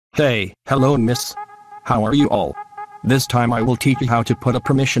Hey, hello miss. How are you all? This time I will teach you how to put a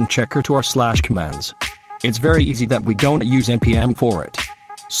permission checker to our Slash commands. It's very easy that we don't use npm for it.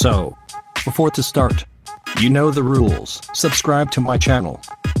 So, before to start, you know the rules. Subscribe to my channel.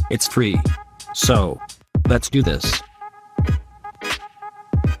 It's free. So, let's do this.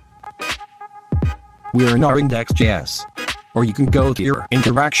 We're in our index.js. Or you can go to your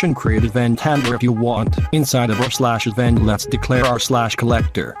InteractionCreate event handler if you want. Inside of our slash event, let's declare our slash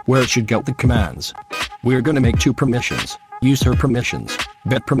collector, where it should get the commands. We're gonna make two permissions. User permissions,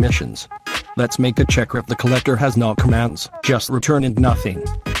 get permissions. Let's make a checker if the collector has no commands, just return it nothing.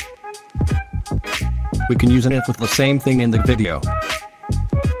 We can use an if with the same thing in the video.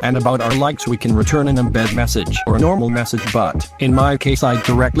 And about our likes, we can return an embed message or a normal message, but in my case I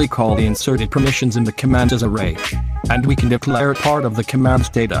directly call the inserted permissions in the command as array. And we can declare part of the command's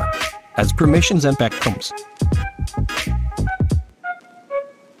data as permissions and vectors.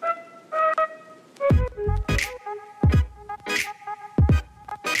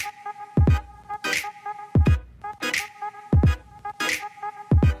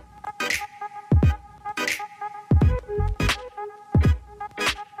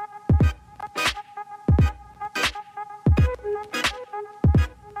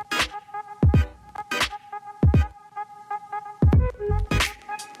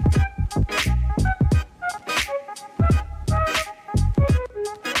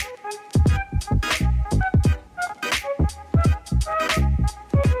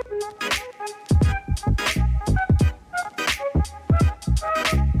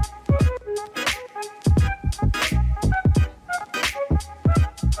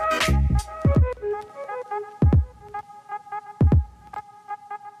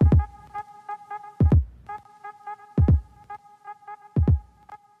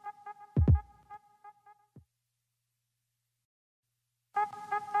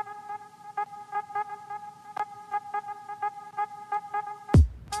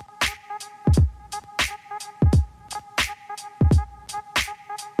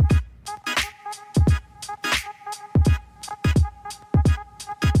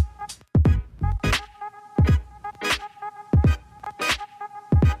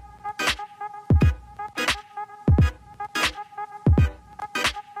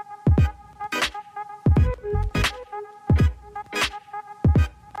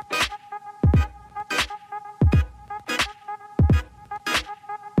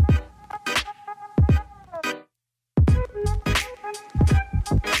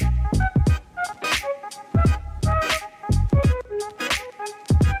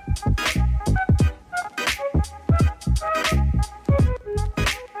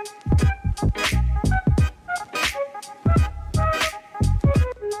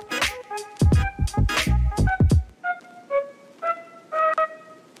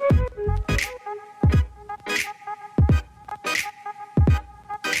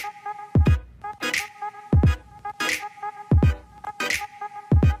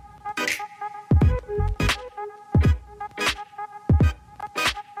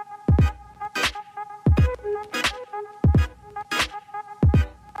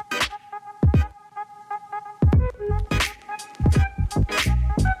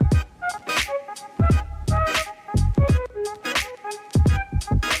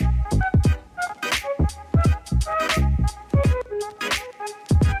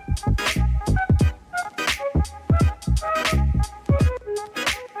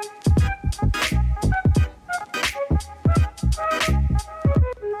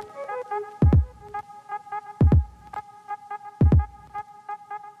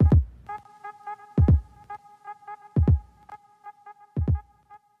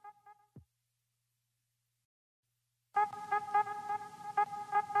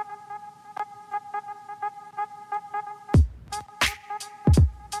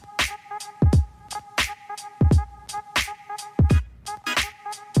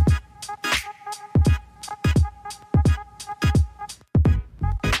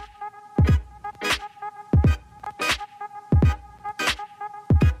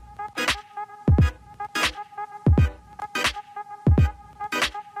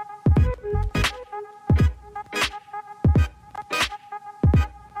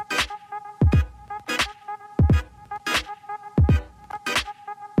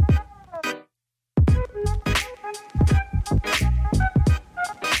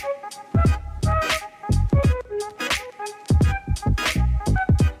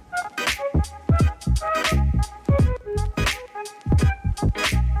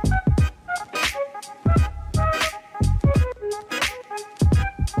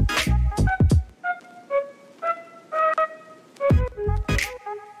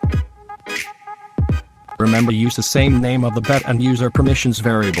 Remember, use the same name of the bet and user permissions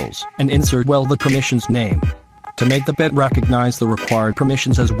variables, and insert well the permissions name to make the bet recognize the required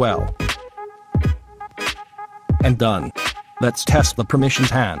permissions as well. And done. Let's test the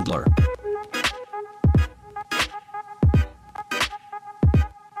permissions handler.